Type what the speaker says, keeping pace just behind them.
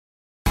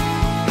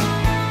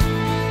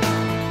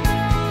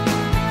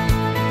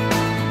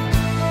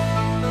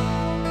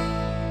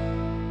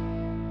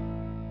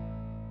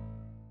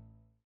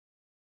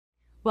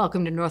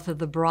Welcome to North of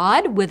the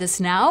Broad. With us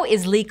now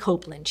is Leigh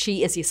Copeland.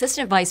 She is the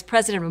Assistant Vice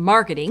President of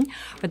Marketing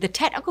for the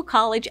Technical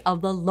College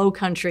of the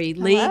Lowcountry.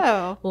 Leigh,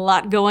 Hello. A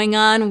lot going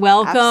on.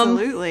 Welcome.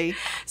 Absolutely.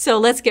 So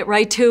let's get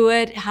right to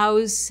it.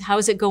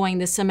 How's it going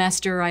this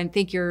semester? I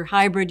think you're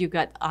hybrid. You've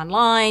got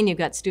online. You've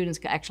got students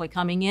actually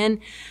coming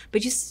in.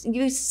 But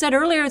you said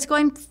earlier it's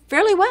going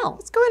fairly well.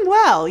 It's going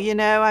well. You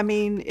know, I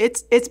mean,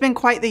 it's been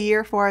quite the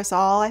year for us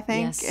all, I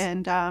think. Yes.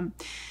 And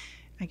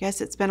I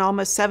guess it's been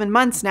almost 7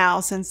 months now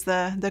since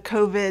the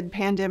COVID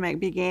pandemic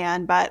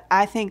began, but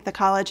I think the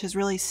college has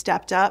really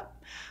stepped up.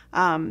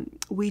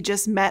 We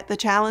just met the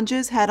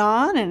challenges head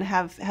on and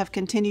have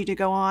continued to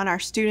go on. Our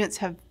students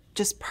have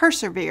just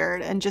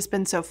persevered and just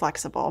been so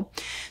flexible.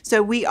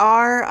 So we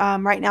are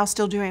right now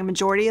still doing a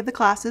majority of the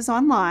classes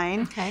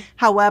online. Okay.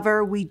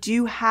 However, we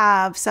do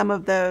have some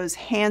of those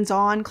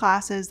hands-on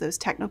classes, those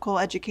technical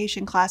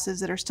education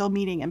classes that are still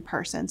meeting in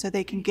person so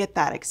they can get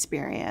that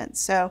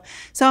experience. So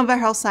some of our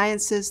health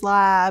sciences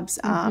labs,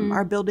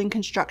 our building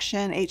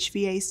construction,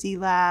 HVAC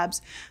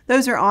labs,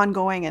 those are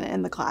ongoing and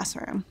in the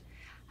classroom.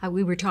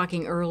 We were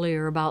talking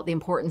earlier about the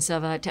importance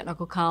of a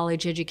technical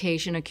college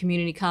education, a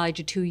community college,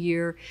 a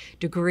 2-year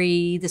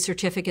degree, the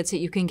certificates that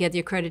you can get,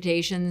 the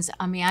accreditations.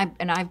 I mean,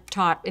 I've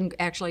taught in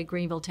actually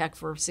Greenville Tech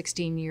for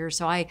 16 years,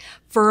 so I'm a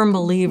firm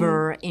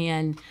believer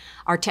in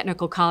our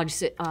technical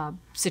college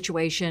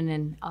situation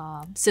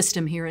and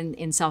system here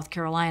in South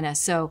Carolina.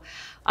 So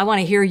I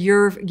want to hear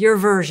your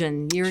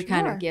version. Your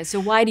Sure. So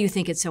why do you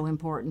think it's so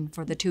important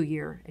for the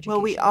 2-year education? Well,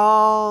 we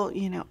all,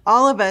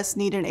 all of us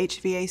need an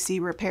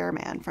HVAC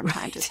repairman from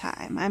time to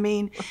time. I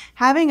mean,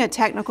 having a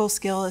technical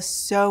skill is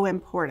so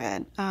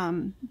important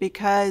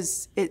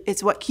because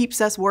it's what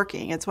keeps us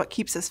working. It's what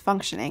keeps us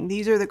functioning.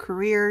 These are the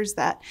careers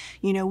that,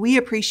 we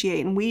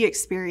appreciate and we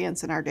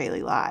experience in our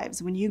daily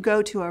lives. When you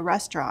go to a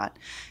restaurant,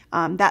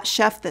 that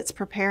chef that's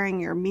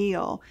preparing your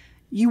meal,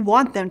 you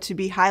want them to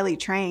be highly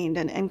trained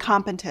and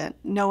competent,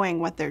 knowing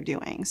what they're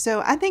doing.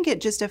 So I think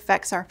it just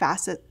affects our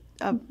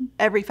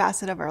every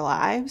facet of our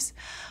lives.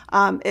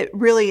 It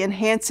really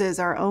enhances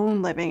our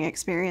own living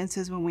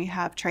experiences when we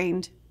have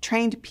trained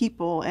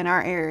people in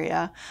our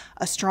area.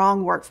 A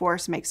strong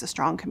workforce makes a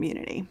strong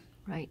community.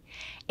 Right.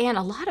 And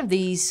a lot of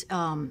these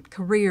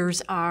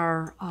careers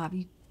are,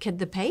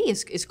 the pay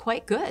is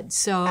quite good.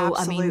 So,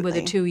 Absolutely. I mean, with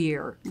a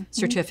 2-year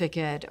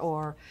certificate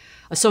or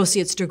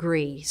associate's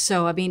degree.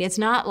 So, I mean, it's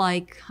not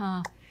like...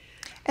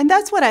 And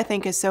that's what I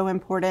think is so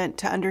important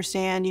to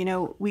understand.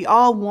 We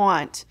all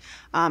want,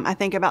 I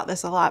think about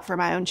this a lot for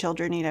my own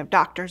children,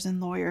 doctors and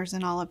lawyers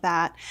and all of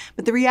that.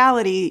 But the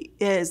reality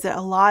is that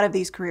a lot of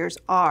these careers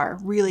are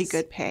really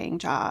good paying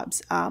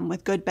jobs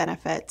with good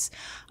benefits.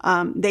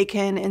 They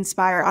can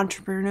inspire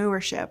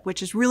entrepreneurship,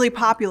 which is really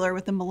popular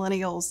with the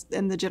millennials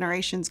and the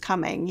generations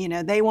coming.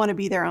 They want to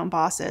be their own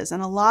bosses.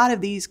 And a lot of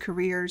these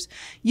careers,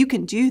 you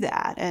can do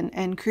that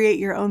and create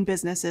your own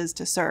businesses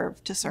to serve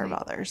right.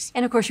 others.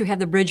 And of course, you have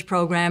the bridge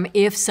program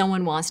if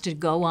someone wants to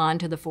go on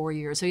to the 4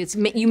 years. So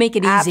you make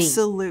it easy.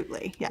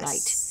 Absolutely,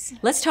 yes. Right.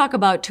 Let's talk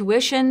about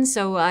tuition.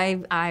 So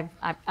I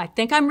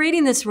think I'm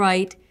reading this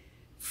right.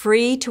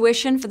 Free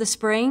tuition for the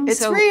spring?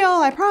 It's real,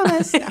 I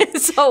promise.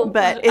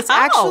 But it's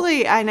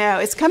actually, I know,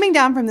 it's coming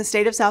down from the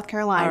state of South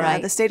Carolina. All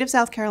right. The state of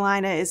South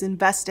Carolina is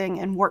investing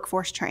in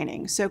workforce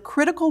training. So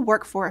critical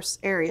workforce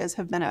areas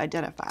have been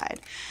identified.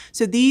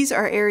 So these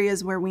are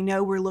areas where we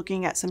know we're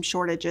looking at some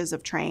shortages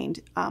of trained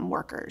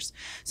workers.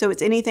 So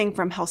it's anything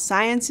from health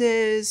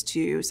sciences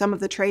to some of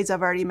the trades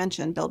I've already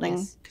mentioned, building,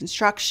 yes.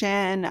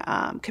 construction,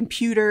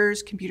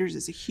 computers. Computers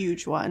is a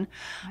huge one.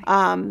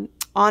 Right.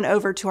 On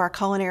over to our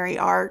culinary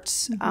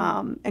arts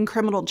and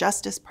criminal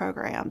justice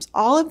programs.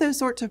 All of those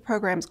sorts of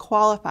programs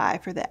qualify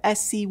for the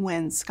SC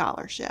Win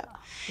Scholarship.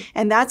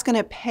 And that's going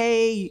to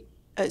pay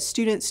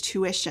students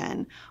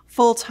tuition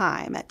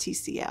full-time at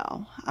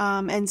TCL.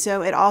 And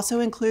so it also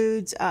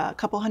includes a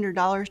couple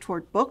 $100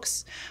 toward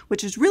books,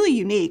 which is really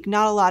unique.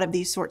 Not a lot of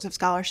these sorts of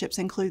scholarships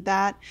include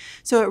that.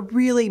 So it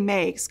really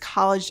makes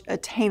college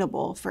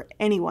attainable for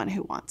anyone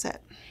who wants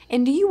it.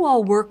 And do you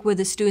all work with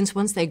the students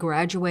once they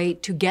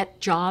graduate to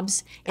get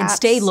jobs and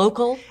stay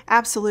local?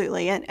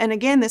 Absolutely. And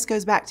again, this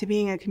goes back to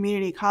being a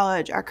community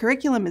college. Our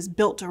curriculum is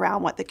built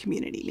around what the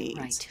community needs.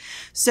 Right.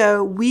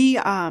 So we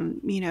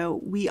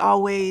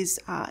always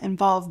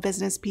involve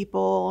business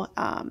people,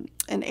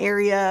 an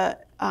area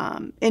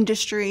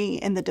industry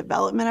in the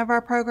development of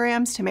our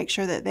programs to make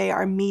sure that they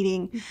are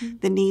meeting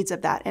the needs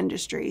of that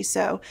industry.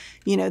 So,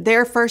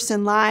 they're first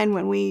in line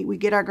when we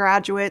get our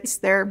graduates.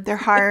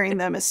 They're hiring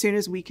them as soon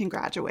as we can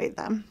graduate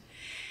them.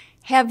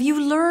 Has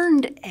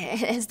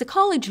the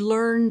college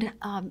learned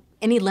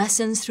any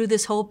lessons through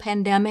this whole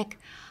pandemic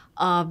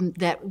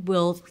that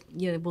will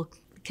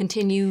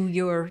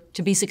continue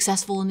to be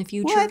successful in the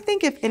future? Well, I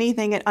think if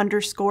anything, it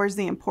underscores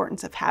the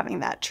importance of having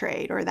that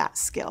trade or that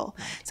skill,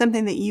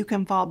 something that you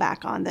can fall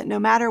back on, that no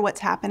matter what's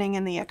happening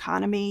in the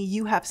economy,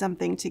 you have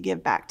something to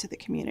give back to the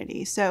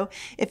community. So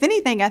if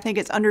anything, I think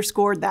it's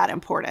underscored that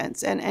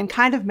importance and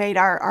kind of made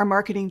our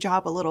marketing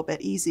job a little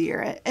bit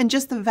easier, and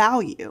just the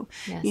value.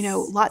 Yes. You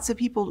know, lots of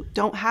people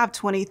don't have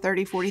 $20,000,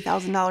 $30,000,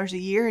 $40,000 a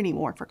year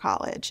anymore for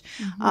college.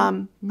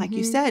 Like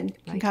you said,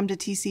 can come to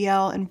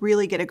TCL and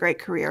really get a great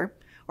career,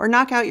 or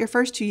knock out your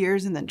first 2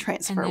 years and then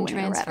transfer when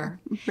you're ready.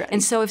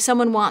 And so if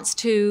someone wants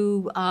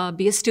to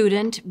be a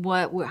student,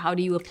 how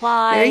do you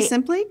apply? Very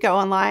simply, go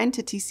online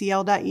to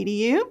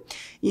tcl.edu.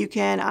 You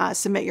can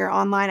submit your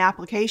online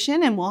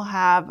application, and we'll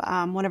have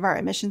one of our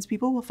admissions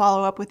people will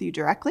follow up with you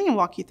directly and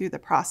walk you through the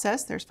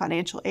process. There's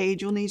financial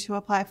aid you'll need to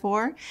apply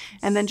for,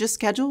 and then just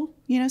schedule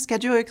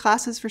your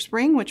classes for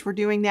spring, which we're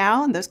doing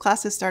now, and those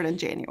classes start in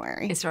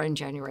January. They start in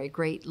January.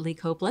 Great. Leigh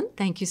Copeland,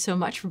 thank you so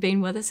much for being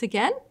with us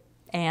again.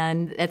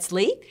 And that's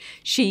Leigh.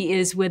 She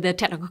is with the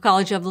Technical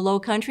College of the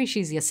Lowcountry.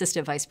 She's the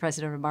Assistant Vice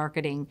President of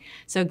Marketing.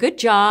 So good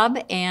job,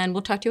 and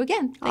we'll talk to you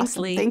again. Thanks,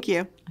 Awesome. Leigh. Thank you.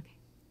 Okay.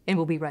 And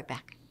we'll be right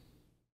back.